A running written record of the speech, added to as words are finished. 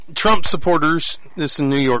Trump supporters, this is the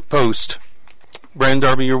New York Post. Brandon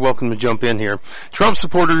Darby, you're welcome to jump in here. Trump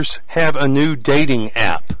supporters have a new dating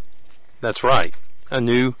app. That's right, a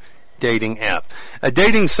new dating app. A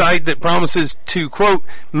dating site that promises to, quote,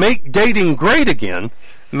 make dating great again,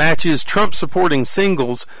 matches Trump supporting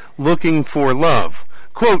singles looking for love.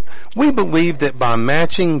 Quote, we believe that by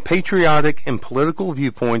matching patriotic and political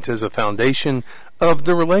viewpoints as a foundation of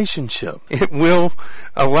the relationship, it will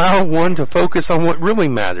allow one to focus on what really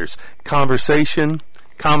matters, conversation,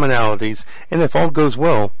 commonalities, and if all goes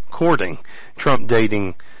well, courting, Trump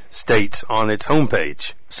Dating states on its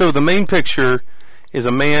homepage. So the main picture is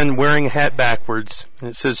a man wearing a hat backwards, and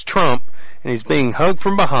it says Trump, and he's being hugged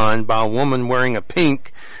from behind by a woman wearing a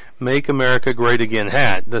pink Make America Great Again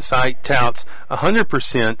hat. The site touts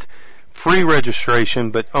 100% free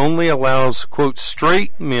registration, but only allows, quote,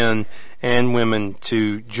 straight men and women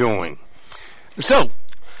to join. So,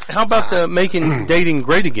 how about the making dating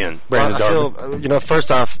great again, Brandon Darby? I feel,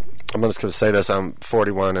 first off, I'm just going to say this. I'm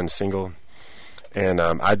 41 and single, and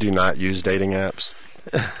I do not use dating apps.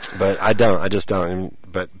 But I don't. I just don't.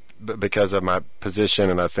 But because of my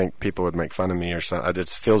position, and I think people would make fun of me or something. It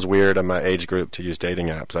just feels weird in my age group to use dating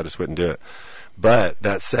apps. I just wouldn't do it. But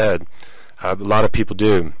that said, a lot of people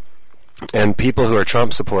do. And people who are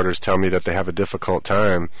Trump supporters tell me that they have a difficult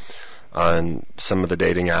time on some of the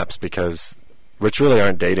dating apps which really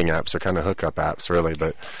aren't dating apps. They're kind of hookup apps, really.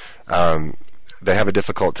 But they have a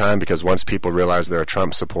difficult time because once people realize they're a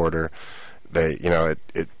Trump supporter,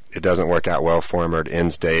 it doesn't work out well for them, or it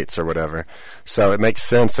ends dates or whatever. So it makes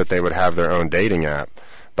sense that they would have their own dating app.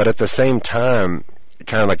 But at the same time,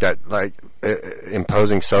 kind of like that,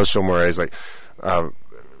 imposing social mores, they're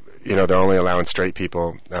only allowing straight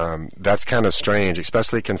people. That's kind of strange,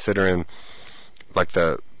 especially considering like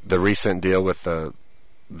the recent deal with the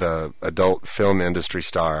adult film industry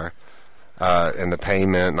star. And the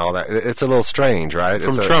payment and all that. It's a little strange, right?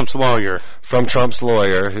 From Trump's lawyer. From Trump's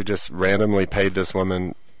lawyer, who just randomly paid this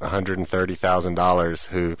woman $130,000,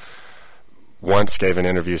 who once gave an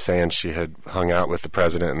interview saying she had hung out with the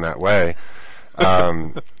president in that way.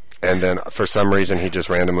 And then for some reason he just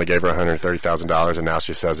randomly gave her $130,000, and now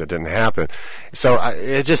she says it didn't happen. So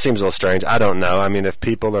it just seems a little strange. I don't know. I mean, if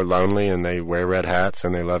people are lonely and they wear red hats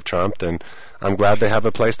and they love Trump, then I'm glad they have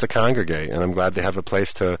a place to congregate, and I'm glad they have a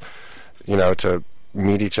place to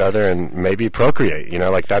meet each other and maybe procreate,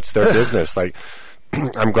 that's their business.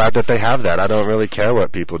 I'm glad that they have that. I don't really care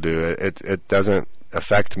what people do. It doesn't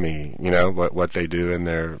affect me, what they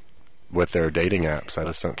do with their dating apps. I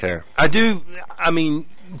just don't care. I do. I mean,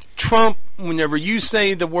 Trump, whenever you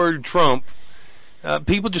say the word Trump,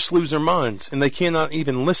 people just lose their minds and they cannot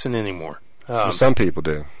even listen anymore. Some people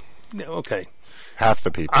do. Okay. Half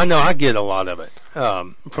the people. I know. I get a lot of it.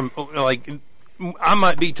 I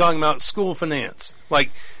might be talking about school finance,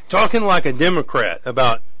 talking like a Democrat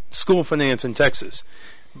about school finance in Texas,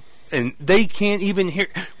 and they can't even hear.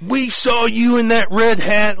 We saw you in that red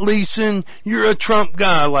hat, Leeson. You're a Trump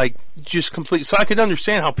guy, just complete. So I could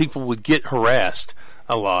understand how people would get harassed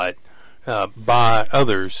a lot by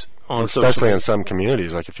others on social media. Especially in some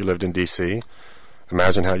communities, like if you lived in D.C.,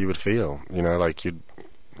 imagine how you would feel.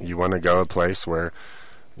 You want to go a place where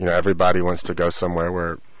everybody wants to go somewhere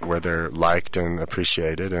where they're liked and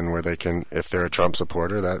appreciated, and where they can, if they're a Trump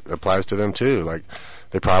supporter, that applies to them too.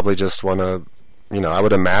 They probably just want to, I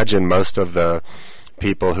would imagine most of the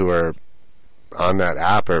people who are on that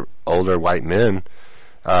app are older white men,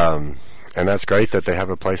 and that's great that they have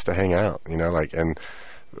a place to hang out, and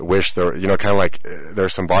wish there, kind of like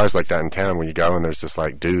there's some bars like that in town where you go and there's just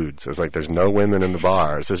dudes. It's there's no women in the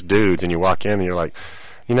bar. It's just dudes, and you walk in and you're like,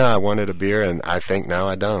 I wanted a beer, and I think now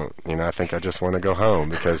I don't. I think I just want to go home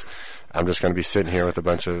because I'm just going to be sitting here with a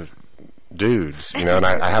bunch of dudes, and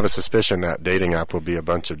I have a suspicion that dating app will be a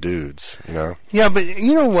bunch of dudes, Yeah, but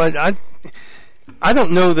you know what? I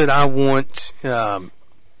don't know that I want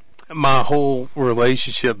my whole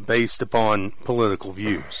relationship based upon political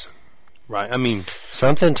views, right? I mean,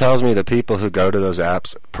 something tells me the people who go to those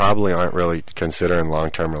apps probably aren't really considering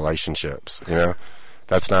long-term relationships,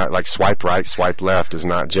 That's not swipe right, swipe left is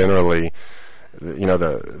not generally,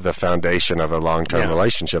 the foundation of a long-term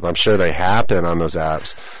relationship. I'm sure they happen on those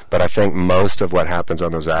apps, but I think most of what happens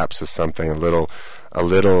on those apps is something a little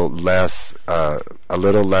less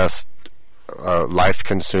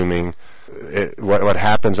life-consuming. What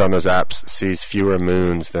happens on those apps sees fewer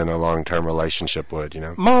moons than a long-term relationship would.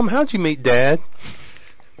 Mom, how'd you meet Dad?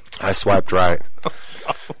 I swiped right.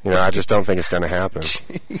 I just don't think it's going to happen.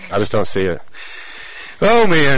 I just don't see it. Oh, man.